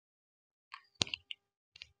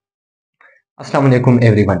Assalamu alaikum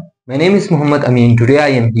everyone. My name is Muhammad Amin. Today I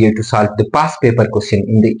am here to solve the past paper question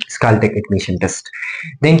in the skoltech admission test.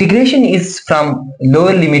 The integration is from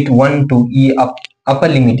lower limit 1 to e upper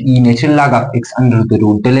limit e natural log of x under the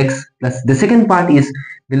root del x, plus the second part is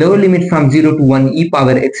the lower limit from 0 to 1 e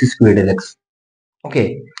power x squared del x.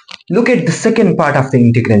 Okay, look at the second part of the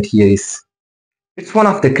integrand here is. It's one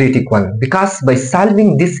of the critic one because by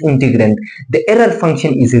solving this integrand the error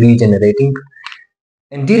function is regenerating.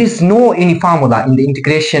 And there is no any formula in the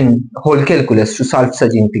integration whole calculus to solve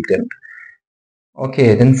such integrand.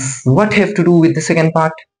 Okay, then what have to do with the second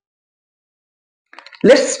part?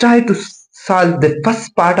 Let's try to solve the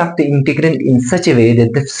first part of the integrand in such a way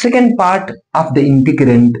that the second part of the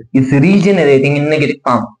integrand is regenerating in negative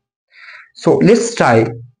form. So let's try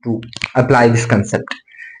to apply this concept.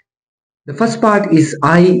 The first part is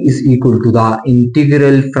I is equal to the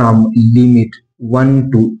integral from limit 1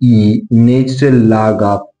 to e natural log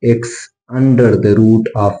of x under the root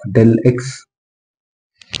of del x.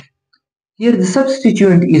 Here the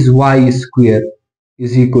substituent is y square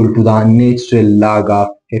is equal to the natural log of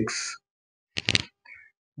x.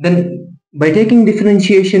 Then by taking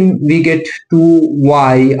differentiation we get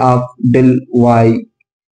 2y of del y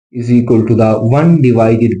is equal to the 1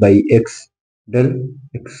 divided by x del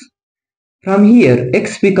x. From here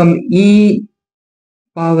x become e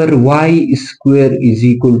power y square is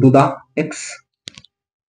equal to the x.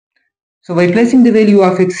 So by placing the value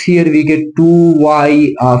of x here we get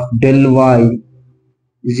 2y of del y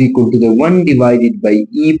is equal to the 1 divided by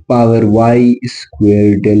e power y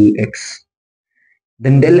square del x.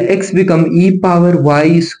 Then del x become e power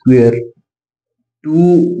y square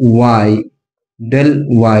 2y del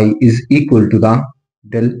y is equal to the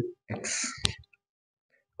del x.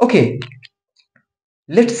 Okay,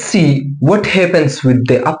 let's see what happens with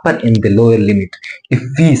the upper and the lower limit if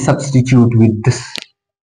we substitute with this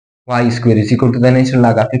y square is equal to the natural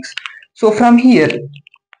log of x. So from here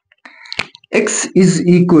x is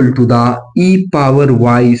equal to the e power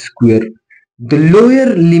y square. The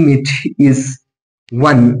lower limit is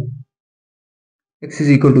 1. X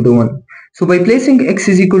is equal to the 1. So by placing x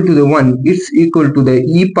is equal to the 1, it's equal to the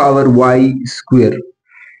e power y square.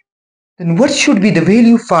 Then what should be the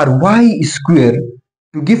value for y square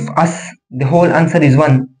to give us the whole answer is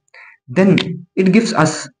 1? Then it gives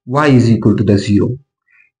us y is equal to the 0.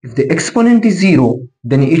 If the exponent is 0,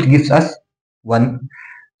 then it gives us 1.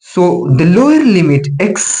 So the lower limit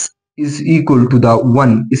x is equal to the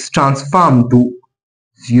 1 is transformed to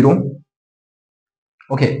 0.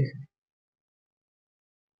 Okay.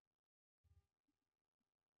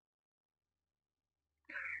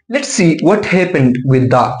 Let's see what happened with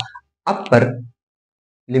the upper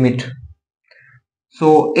limit.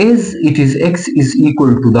 So as it is x is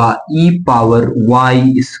equal to the e power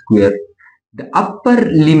y square, the upper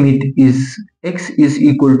limit is x is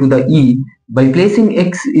equal to the e. By placing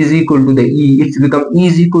x is equal to the e, it's become e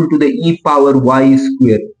is equal to the e power y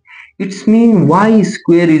square. It's mean y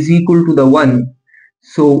square is equal to the 1.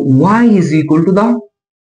 So y is equal to the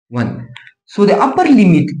 1. So the upper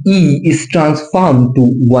limit e is transformed to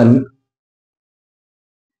 1.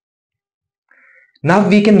 Now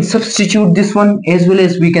we can substitute this one as well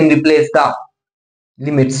as we can replace the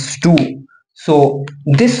limits too. So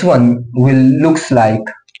this one will looks like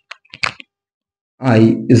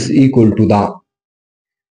I is equal to the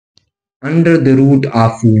under the root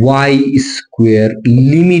of y square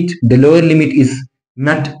limit. The lower limit is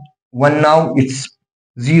not 1 now, it's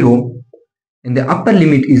 0, and the upper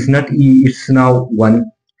limit is not e, it's now 1.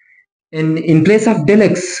 And in place of del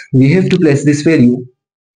x we have to place this value,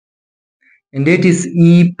 and that is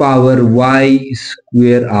e power y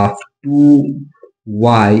square of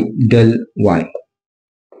 2y del y.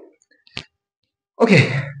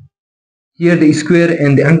 Okay, here the square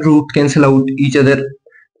and the under root cancel out each other,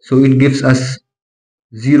 so it gives us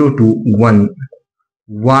 0 to 1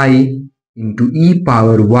 y into e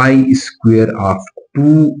power y square of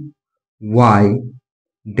 2y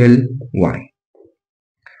del y.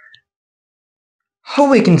 How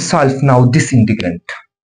we can solve now this integrand?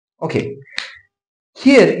 Okay,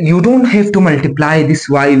 here you don't have to multiply this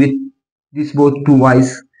y with these both two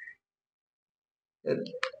y's.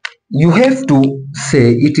 You have to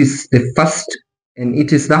say it is the first and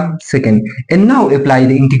it is the second, and now apply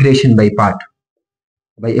the integration by part.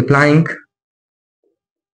 By applying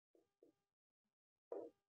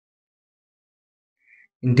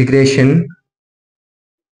integration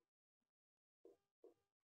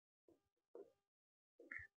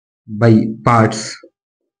by parts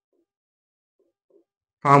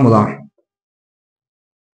formula,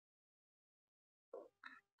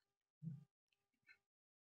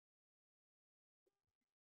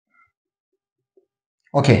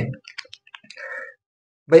 Okay,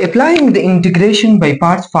 by applying the integration by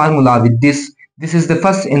parts formula with this is the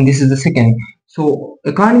first and this is the second. So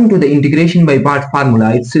according to the integration by part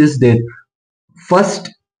formula, it says that first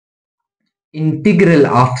integral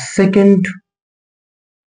of second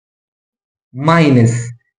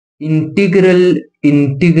minus integral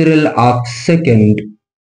of second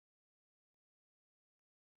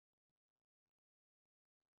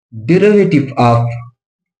derivative of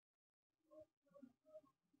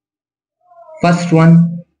first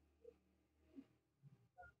one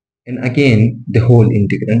and again the whole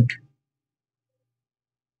integrand.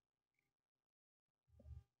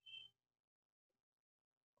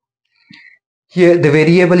 Here the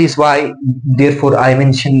variable is y, therefore I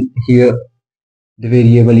mentioned here the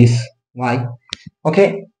variable is y.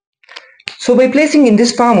 Okay, so by placing in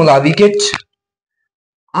this formula we get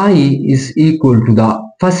I is equal to the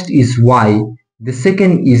first is y, the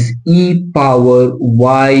second is e power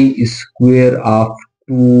y square of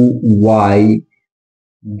 2y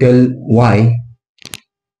del y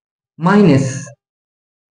minus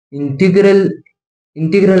integral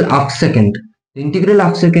of second. The integral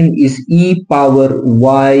of second is e power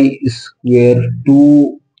y square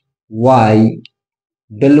 2y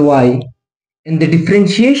del y, and the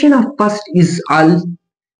differentiation of first is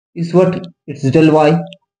what? It's del y.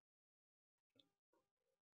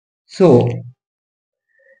 So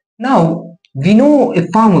now we know a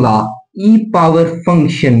formula e power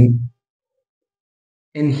function,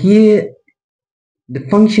 and here the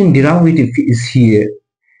function derivative is here,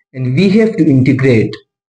 and we have to integrate.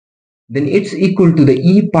 Then it's equal to the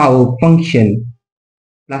e power function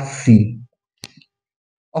plus c.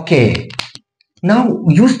 Okay, now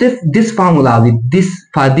use this formula with this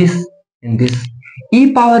for this and this.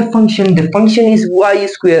 E power function, the function is y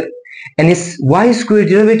square and its y square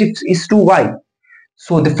derivative is 2y.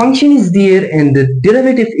 So the function is there and the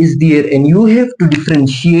derivative is there, and you have to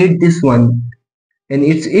differentiate this one, and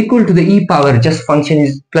it's equal to the e power, just function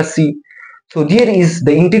is plus c. So there is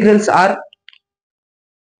the integrals are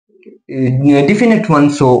definite one,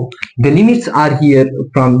 so the limits are here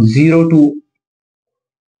from 0 to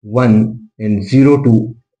 1 and 0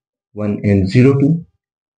 to 1 and 0 to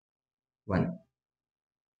 1.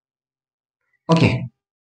 Okay,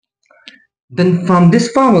 then from this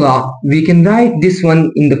formula we can write this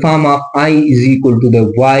one in the form of I is equal to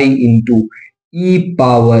the y into e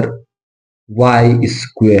power y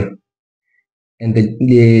square, and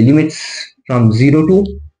the limits from 0 to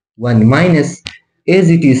 1 minus, as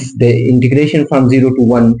it is the integration from 0 to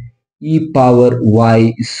 1, e power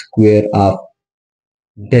y square of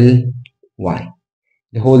del y.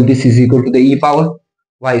 The whole this is equal to the e power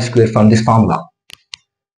y square from this formula.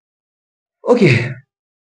 Okay,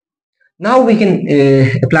 now we can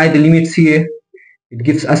apply the limits here. It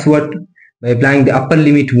gives us what? By applying the upper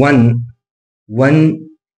limit 1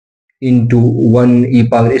 into 1 e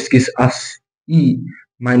power, it gives us e,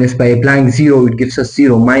 minus by applying 0 it gives us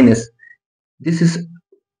 0, minus this is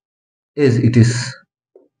as it is.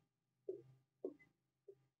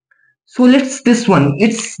 So let's this one,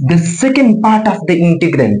 it's the second part of the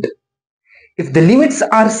integrand. If the limits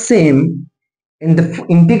are same and the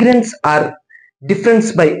integrands are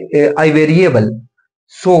difference by I variable,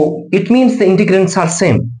 so it means the integrands are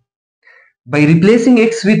same. By replacing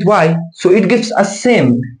x with y, so it gives us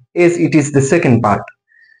same as it is the second part.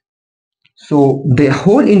 So the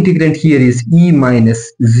whole integrand here is e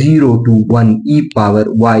minus 0 to 1 e power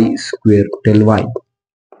y square del y.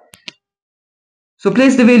 So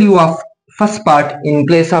place the value of first part in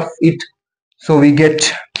place of it. So we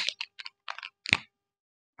get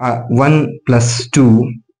 1 plus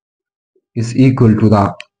 2 is equal to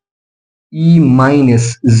the e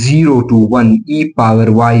minus 0 to 1 e power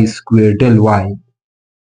y square del y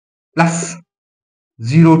plus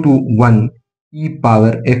 0 to 1 e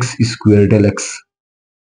power x square del x.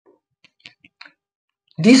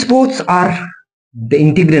 These both are the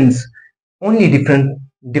integrands, only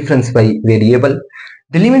difference by variable.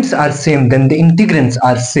 The limits are same, then the integrands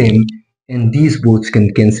are same, and these both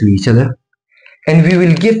can cancel each other, and we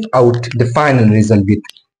will give out the final result with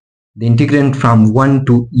the integrand from 1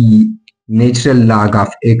 to e natural log of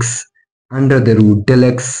x under the root del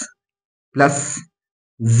x plus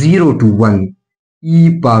 0 to 1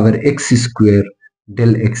 e power x square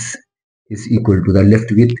del x is equal to the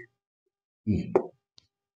left with e.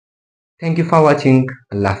 Thank you for watching.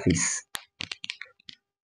 Allah Hafiz.